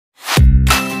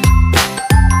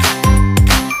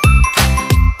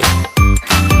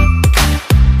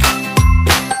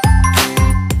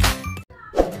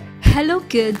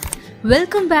kids,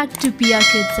 welcome back to Pia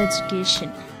Kids Education.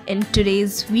 In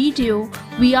today's video,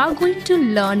 we are going to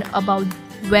learn about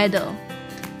weather,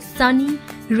 sunny,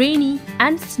 rainy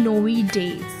and snowy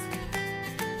days.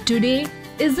 Today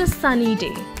is a sunny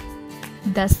day.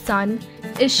 The sun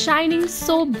is shining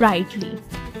so brightly.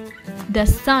 The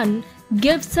sun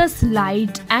gives us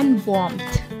light and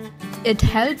warmth. It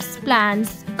helps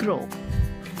plants grow.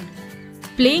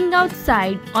 Playing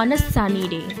outside on a sunny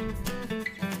day.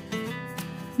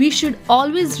 We should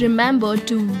always remember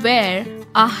to wear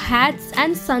our hats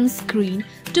and sunscreen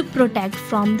to protect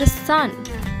from the sun.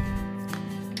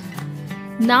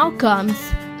 Now comes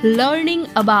learning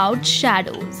about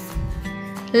shadows.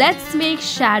 Let's make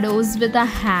shadows with our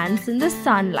hands in the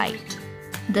sunlight.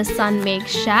 The sun makes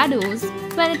shadows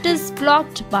when it is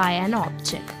blocked by an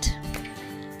object.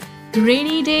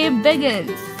 Rainy day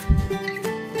begins.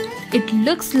 It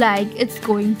looks like it's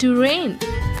going to rain.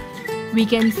 We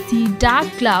can see dark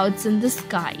clouds in the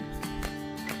sky.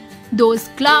 Those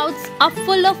clouds are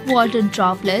full of water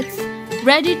droplets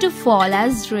ready to fall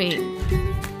as rain.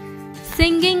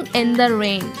 Singing in the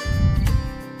rain.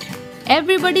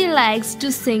 Everybody likes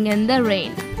to sing in the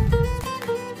rain.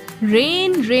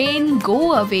 Rain, rain,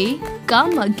 go away,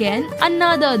 come again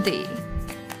another day.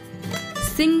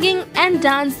 Singing and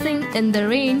dancing in the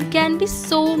rain can be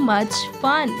so much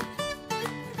fun.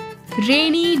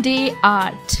 Rainy day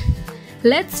art.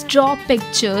 Let's draw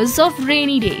pictures of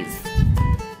rainy days.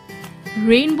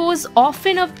 Rainbows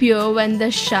often appear when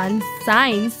the sun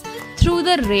shines through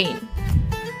the rain.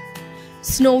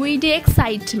 Snowy day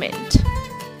excitement.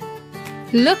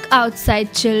 Look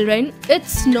outside, children,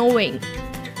 it's snowing.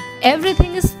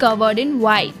 Everything is covered in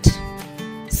white.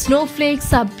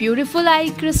 Snowflakes are beautiful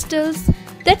ice crystals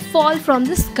that fall from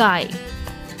the sky.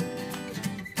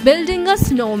 Building a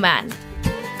snowman.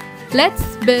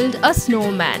 Let's build a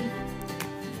snowman.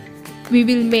 We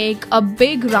will make a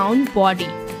big round body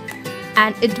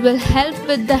and it will help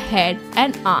with the head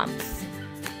and arms.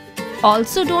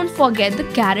 Also don't forget the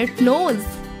carrot nose.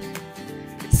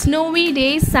 Snowy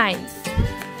day signs.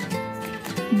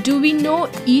 Do we know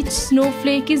each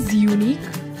snowflake is unique?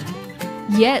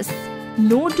 Yes,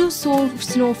 no two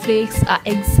snowflakes are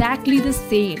exactly the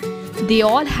same. They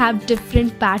all have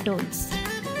different patterns.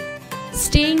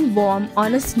 Staying warm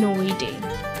on a snowy day.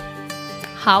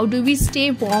 How do we stay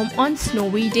warm on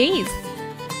snowy days?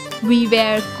 We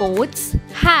wear coats,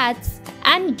 hats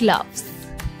and gloves.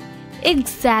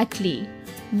 Exactly.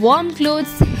 Warm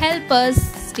clothes help us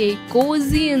stay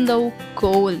cozy in the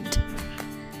cold.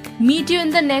 Meet you in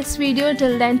the next video.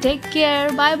 Till then, take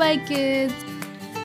care. Bye bye, kids.